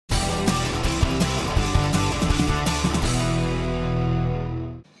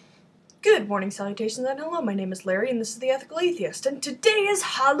Good morning, salutations, and hello, my name is Larry, and this is the Ethical Atheist, and today is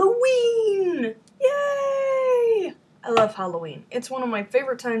Halloween! Yay! I love Halloween. It's one of my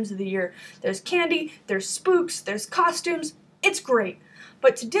favorite times of the year. There's candy, there's spooks, there's costumes, it's great.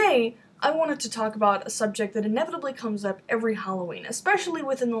 But today, I wanted to talk about a subject that inevitably comes up every Halloween, especially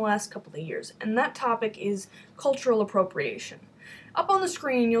within the last couple of years, and that topic is cultural appropriation. Up on the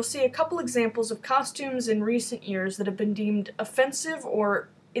screen, you'll see a couple examples of costumes in recent years that have been deemed offensive or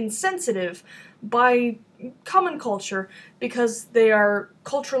insensitive by common culture because they are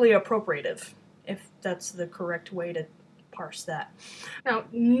culturally appropriative, if that's the correct way to parse that. Now,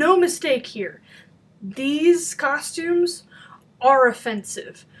 no mistake here. These costumes are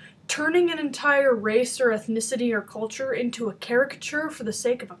offensive. Turning an entire race or ethnicity or culture into a caricature for the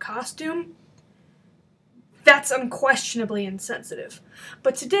sake of a costume, that's unquestionably insensitive.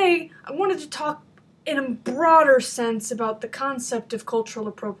 But today, I wanted to talk in a broader sense about the concept of cultural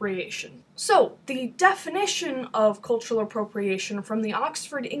appropriation. So, the definition of cultural appropriation from the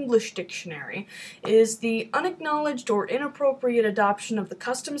Oxford English Dictionary is the unacknowledged or inappropriate adoption of the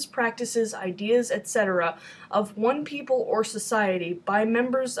customs, practices, ideas, etc. of one people or society by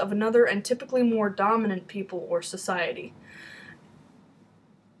members of another and typically more dominant people or society.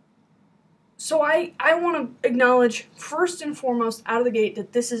 So I want to acknowledge, first and foremost, out of the gate,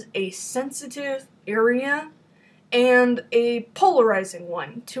 that this is a sensitive area and a polarizing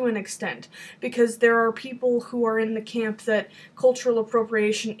one, to an extent, because there are people who are in the camp that cultural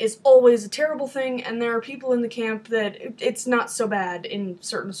appropriation is always a terrible thing, and there are people in the camp that it's not so bad in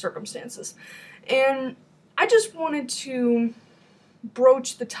certain circumstances. And I just wanted to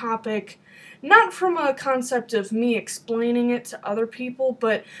broach the topic not from a concept of me explaining it to other people,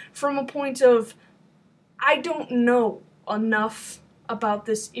 but from a point of, I don't know enough about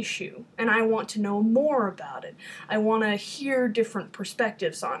this issue, and I want to know more about it. I want to hear different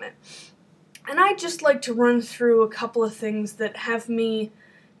perspectives on it. And I'd just like to run through a couple of things that have me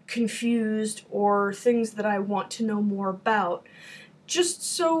confused, or things that I want to know more about, just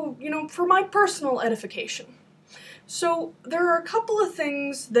so, for my personal edification. So, there are a couple of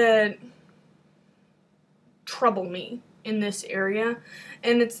things that trouble me in this area,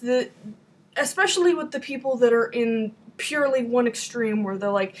 and it's especially with the people that are in purely one extreme, where they're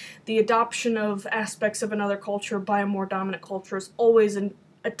like, the adoption of aspects of another culture by a more dominant culture is always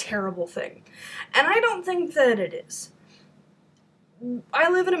a terrible thing. And I don't think that it is. I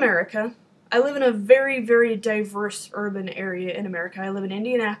live in America. I live in a very, very diverse urban area in America. I live in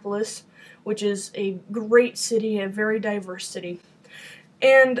Indianapolis, which is a great city, a very diverse city.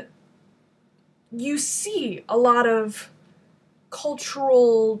 And you see a lot of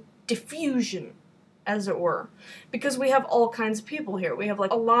cultural diffusion, as it were, because we have all kinds of people here. We have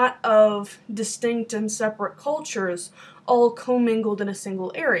like a lot of distinct and separate cultures all commingled in a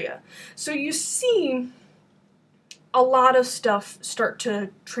single area. So you see a lot of stuff start to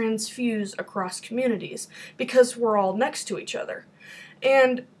transfuse across communities because we're all next to each other.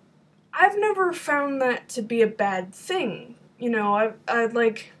 And I've never found that to be a bad thing. I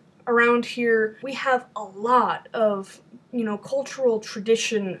like, around here, we have a lot of, cultural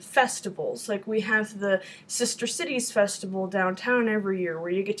tradition festivals. Like, we have the Sister Cities Festival downtown every year,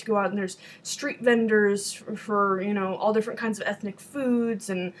 where you get to go out and there's street vendors for, all different kinds of ethnic foods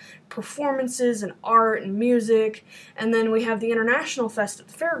and performances and art and music. And then we have the International Fest at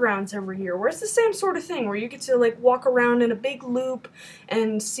the fairgrounds every year, where it's the same sort of thing, where you get to, walk around in a big loop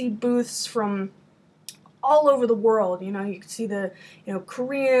and see booths from all over the world. You can see the,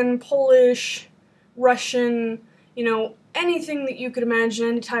 Korean, Polish, Russian, anything that you could imagine,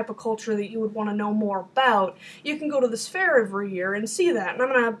 any type of culture that you would want to know more about. You can go to this fair every year and see that. And I'm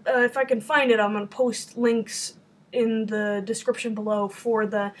going to, if I can find it, I'm going to post links in the description below for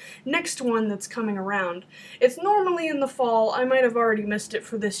the next one that's coming around. It's normally in the fall. I might have already missed it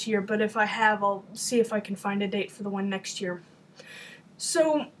for this year, but if I have, I'll see if I can find a date for the one next year.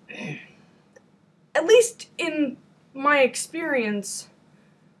 So, at least in my experience,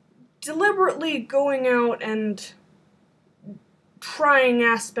 deliberately going out and trying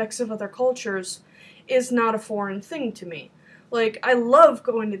aspects of other cultures is not a foreign thing to me. Like, I love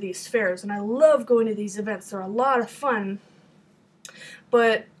going to these fairs, and I love going to these events. They're a lot of fun,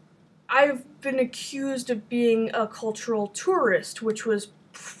 but I've been accused of being a cultural tourist, which was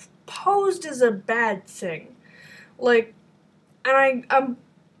posed as a bad thing. And I'm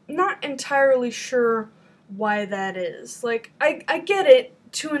not entirely sure why that is. I get it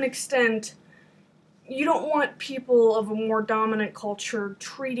to an extent. You don't want people of a more dominant culture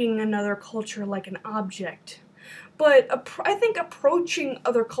treating another culture like an object. But I think approaching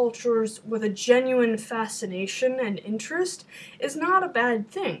other cultures with a genuine fascination and interest is not a bad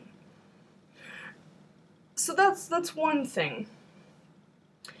thing. So that's one thing.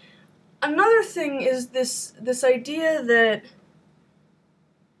 Another thing is this idea that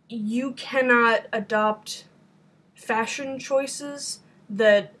you cannot adopt fashion choices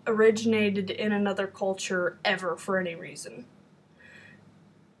that originated in another culture ever for any reason.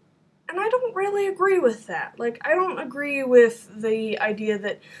 And I don't really agree with that. Like, I don't agree with the idea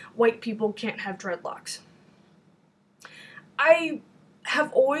that white people can't have dreadlocks. I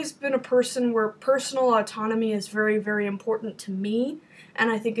have always been a person where personal autonomy is very, very important to me, and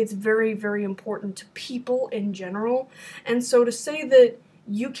I think it's very, very important to people in general. And so to say that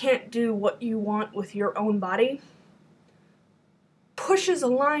you can't do what you want with your own body pushes a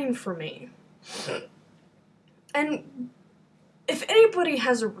line for me. And if anybody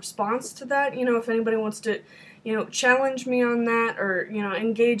has a response to that, if anybody wants to, challenge me on that, or,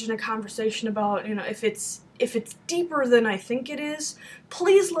 engage in a conversation about, if it's deeper than I think it is,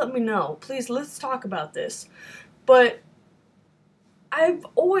 please let me know. Please, let's talk about this. But I've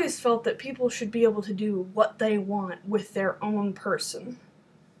always felt that people should be able to do what they want with their own person.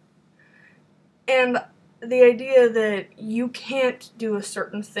 And the idea that you can't do a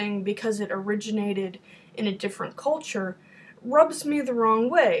certain thing because it originated in a different culture rubs me the wrong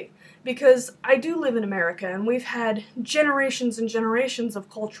way, because I do live in America, and we've had generations and generations of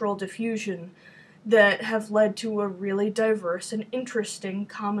cultural diffusion that have led to a really diverse and interesting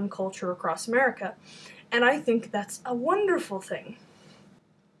common culture across America, and I think that's a wonderful thing.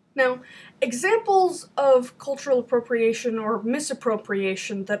 Now, examples of cultural appropriation or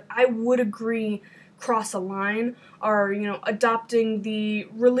misappropriation that I would agree cross a line are, adopting the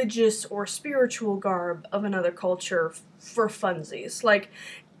religious or spiritual garb of another culture for funsies. Like,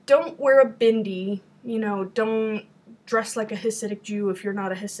 don't wear a bindi, don't dress like a Hasidic Jew if you're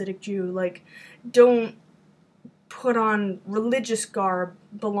not a Hasidic Jew. Like, don't put on religious garb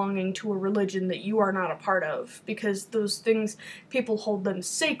belonging to a religion that you are not a part of, because those things, people hold them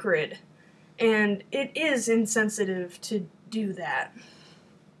sacred, and it is insensitive to do that.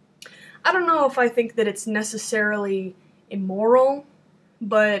 I don't know if I think that it's necessarily immoral,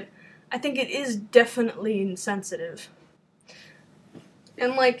 but I think it is definitely insensitive.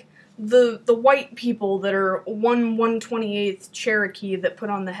 And like the white people that are 1/128th Cherokee that put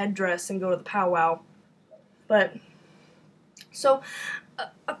on the headdress and go to the powwow. But so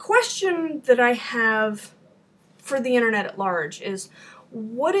a question that I have for the internet at large is,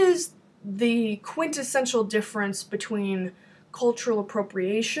 what is the quintessential difference between cultural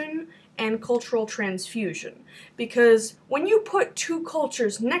appropriation and cultural transfusion? Because when you put two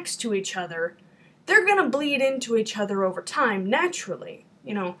cultures next to each other, they're going to bleed into each other over time, naturally.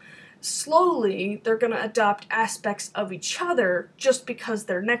 Slowly, they're going to adopt aspects of each other just because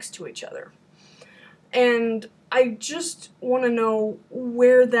they're next to each other. And I just want to know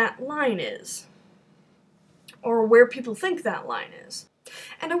where that line is, or where people think that line is.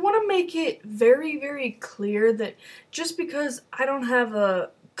 And I want to make it very, very clear that just because I don't have a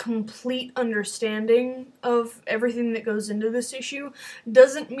complete understanding of everything that goes into this issue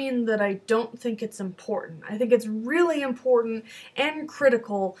doesn't mean that I don't think it's important. I think it's really important and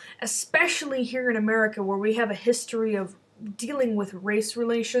critical, especially here in America, where we have a history of dealing with race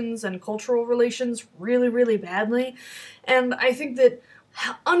relations and cultural relations really, really badly. And I think that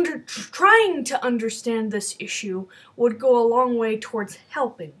trying to understand this issue would go a long way towards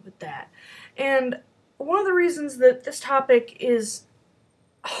helping with that. And one of the reasons that this topic is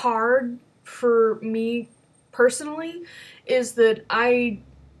hard for me personally is that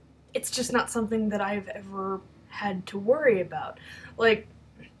it's just not something that I've ever had to worry about. Like,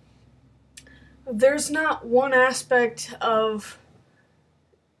 there's not one aspect of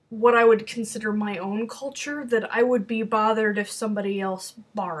what I would consider my own culture that I would be bothered if somebody else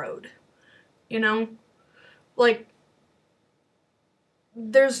borrowed. Like,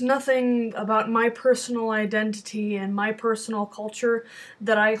 there's nothing about my personal identity and my personal culture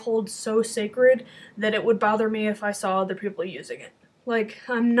that I hold so sacred that it would bother me if I saw other people using it. Like,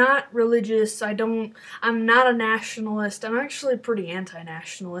 I'm not religious, I'm not a nationalist. I'm actually pretty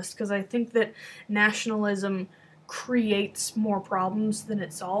anti-nationalist, because I think that nationalism creates more problems than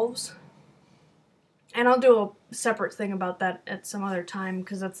it solves. And I'll do a separate thing about that at some other time,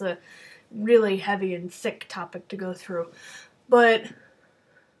 because that's a really heavy and thick topic to go through. But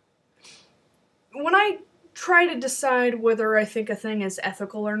when I try to decide whether I think a thing is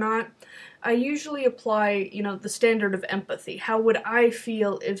ethical or not, I usually apply, the standard of empathy. How would I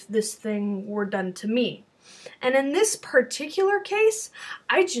feel if this thing were done to me? And in this particular case,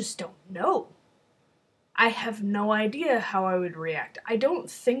 I just don't know. I have no idea how I would react. I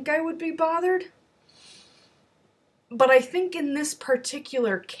don't think I would be bothered. But I think in this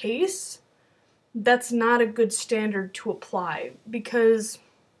particular case, that's not a good standard to apply, because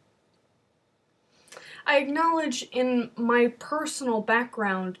I acknowledge in my personal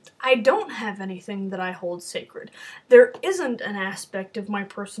background, I don't have anything that I hold sacred. There isn't an aspect of my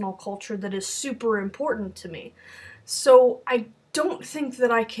personal culture that is super important to me. So I don't think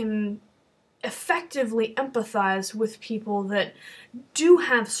that I can effectively empathize with people that do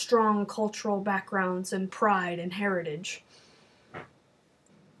have strong cultural backgrounds and pride and heritage.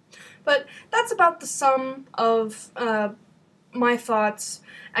 But that's about the sum of my thoughts.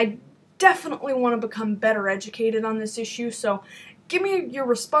 I definitely want to become better educated on this issue, so give me your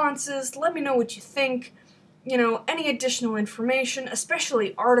responses, let me know what you think, any additional information,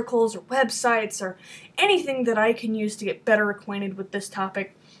 especially articles or websites or anything that I can use to get better acquainted with this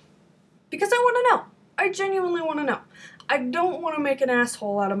topic, because I want to know. I genuinely want to know. I don't want to make an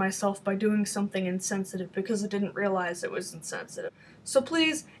asshole out of myself by doing something insensitive because I didn't realize it was insensitive. So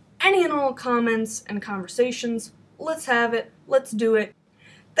please, any and all comments and conversations, let's have it, let's do it.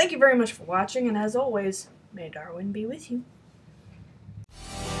 Thank you very much for watching, and as always, may Darwin be with you.